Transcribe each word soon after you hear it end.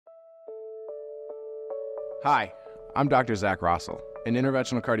Hi, I'm Dr. Zach Rossell, an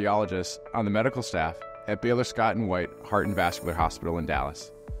interventional cardiologist on the medical staff at Baylor Scott & White Heart and Vascular Hospital in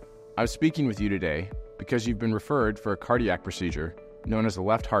Dallas. I'm speaking with you today because you've been referred for a cardiac procedure known as a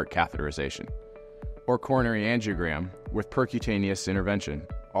left heart catheterization, or coronary angiogram with percutaneous intervention,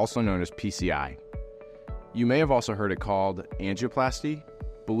 also known as PCI. You may have also heard it called angioplasty,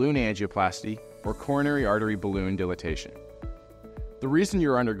 balloon angioplasty, or coronary artery balloon dilatation. The reason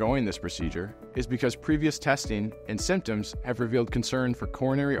you're undergoing this procedure is because previous testing and symptoms have revealed concern for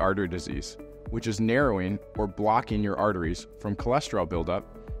coronary artery disease, which is narrowing or blocking your arteries from cholesterol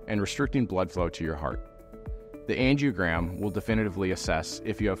buildup and restricting blood flow to your heart. The angiogram will definitively assess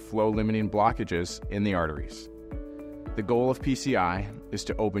if you have flow-limiting blockages in the arteries. The goal of PCI is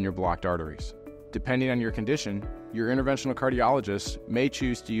to open your blocked arteries. Depending on your condition, your interventional cardiologist may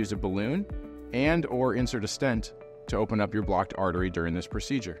choose to use a balloon and/or insert a stent to open up your blocked artery during this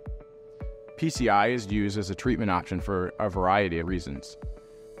procedure. PCI is used as a treatment option for a variety of reasons: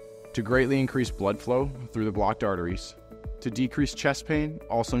 to greatly increase blood flow through the blocked arteries, to decrease chest pain,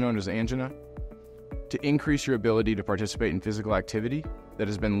 also known as angina, to increase your ability to participate in physical activity that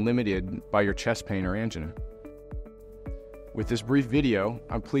has been limited by your chest pain or angina. With this brief video,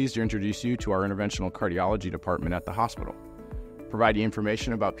 I'm pleased to introduce you to our interventional cardiology department at the hospital, provide you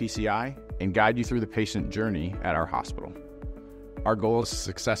information about PCI, and guide you through the patient journey at our hospital. Our goal is to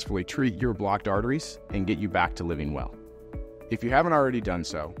successfully treat your blocked arteries and get you back to living well. If you haven't already done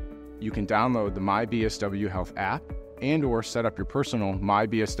so, you can download the MyBSW Health app and/or set up your personal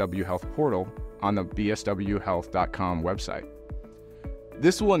MyBSW Health portal on the bswhealth.com website.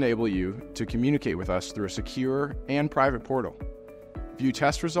 This will enable you to communicate with us through a secure and private portal, view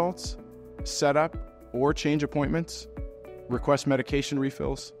test results, set up or change appointments, request medication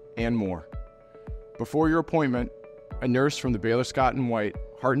refills, and more. Before your appointment, a nurse from the Baylor Scott & White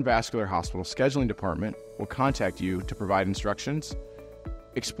Heart and Vascular Hospital scheduling department will contact you to provide instructions,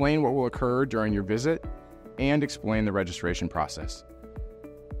 explain what will occur during your visit, and explain the registration process.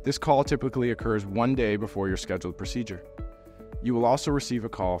 This call typically occurs one day before your scheduled procedure. You will also receive a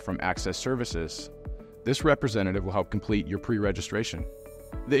call from Access Services. This representative will help complete your pre-registration.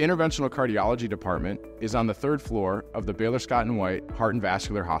 The Interventional Cardiology Department is on the third floor of the Baylor Scott & White Heart and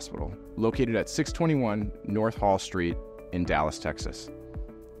Vascular Hospital, located at 621 North Hall Street in Dallas, Texas.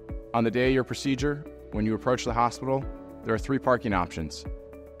 On the day of your procedure, when you approach the hospital, there are 3 parking options.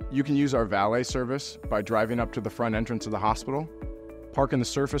 You can use our valet service by driving up to the front entrance of the hospital, park in the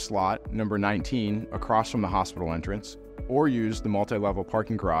surface lot number 19 across from the hospital entrance, or use the multi-level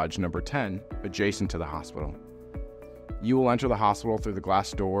parking garage number 10 adjacent to the hospital. You will enter the hospital through the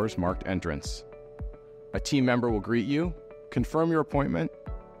glass doors marked entrance. A team member will greet you, confirm your appointment,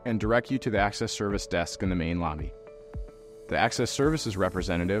 and direct you to the Access Service desk in the main lobby. The Access Services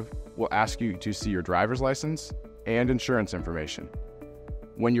representative will ask you to see your driver's license and insurance information.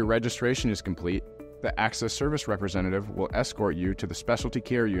 When your registration is complete, the Access Service representative will escort you to the specialty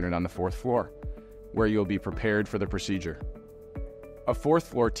care unit on the 4th floor, where you'll be prepared for the procedure. A 4th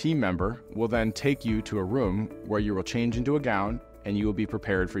floor team member will then take you to a room where you will change into a gown and you will be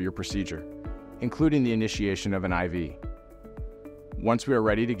prepared for your procedure, including the initiation of an IV. Once we are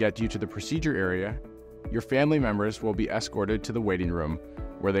ready to get you to the procedure area, your family members will be escorted to the waiting room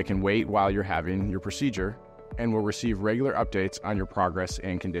where they can wait while you're having your procedure and will receive regular updates on your progress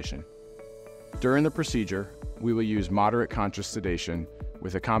and condition. During the procedure, we will use moderate conscious sedation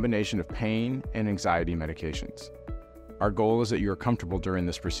with a combination of pain and anxiety medications. Our goal is that you are comfortable during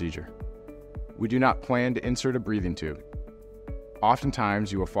this procedure. We do not plan to insert a breathing tube.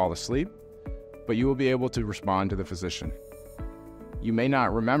 Oftentimes you will fall asleep, but you will be able to respond to the physician. You may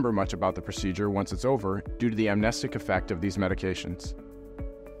not remember much about the procedure once it's over due to the amnestic effect of these medications.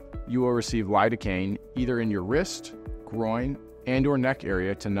 You will receive lidocaine either in your wrist, groin, and/or neck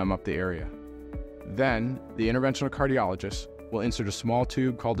area to numb up the area. Then, the interventional cardiologist will insert a small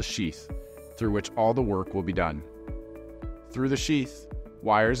tube called a sheath, through which all the work will be done. Through the sheath,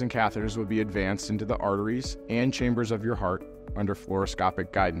 wires and catheters will be advanced into the arteries and chambers of your heart under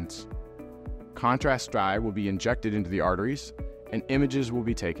fluoroscopic guidance. Contrast dye will be injected into the arteries, and images will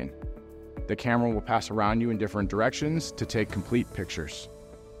be taken. The camera will pass around you in different directions to take complete pictures.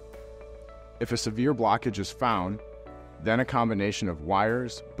 If a severe blockage is found, then a combination of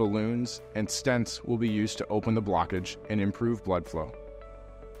wires, balloons, and stents will be used to open the blockage and improve blood flow.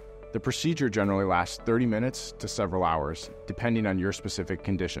 The procedure generally lasts 30 minutes to several hours, depending on your specific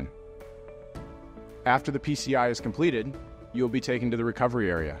condition. After the PCI is completed, you will be taken to the recovery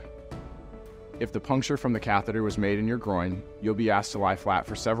area. If the puncture from the catheter was made in your groin, you'll be asked to lie flat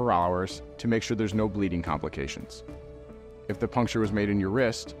for several hours to make sure there's no bleeding complications. If the puncture was made in your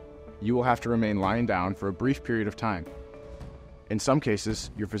wrist, you will have to remain lying down for a brief period of time. In some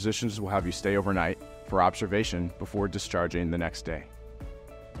cases, your physicians will have you stay overnight for observation before discharging the next day.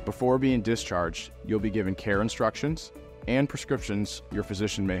 Before being discharged, you'll be given care instructions and prescriptions your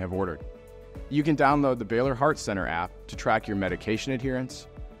physician may have ordered. You can download the Baylor Heart Center app to track your medication adherence,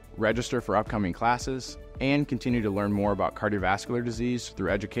 register for upcoming classes, and continue to learn more about cardiovascular disease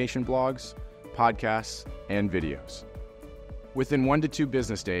through education blogs, podcasts, and videos. Within 1 to 2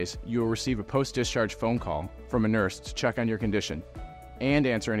 business days, you will receive a post-discharge phone call from a nurse to check on your condition and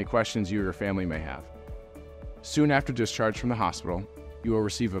answer any questions you or your family may have. Soon after discharge from the hospital, you will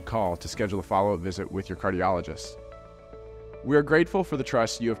receive a call to schedule a follow-up visit with your cardiologist. We are grateful for the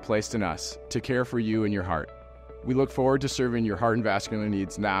trust you have placed in us to care for you and your heart. We look forward to serving your heart and vascular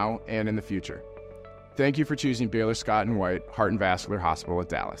needs now and in the future. Thank you for choosing Baylor Scott & White Heart and Vascular Hospital at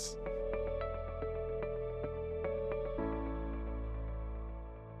Dallas.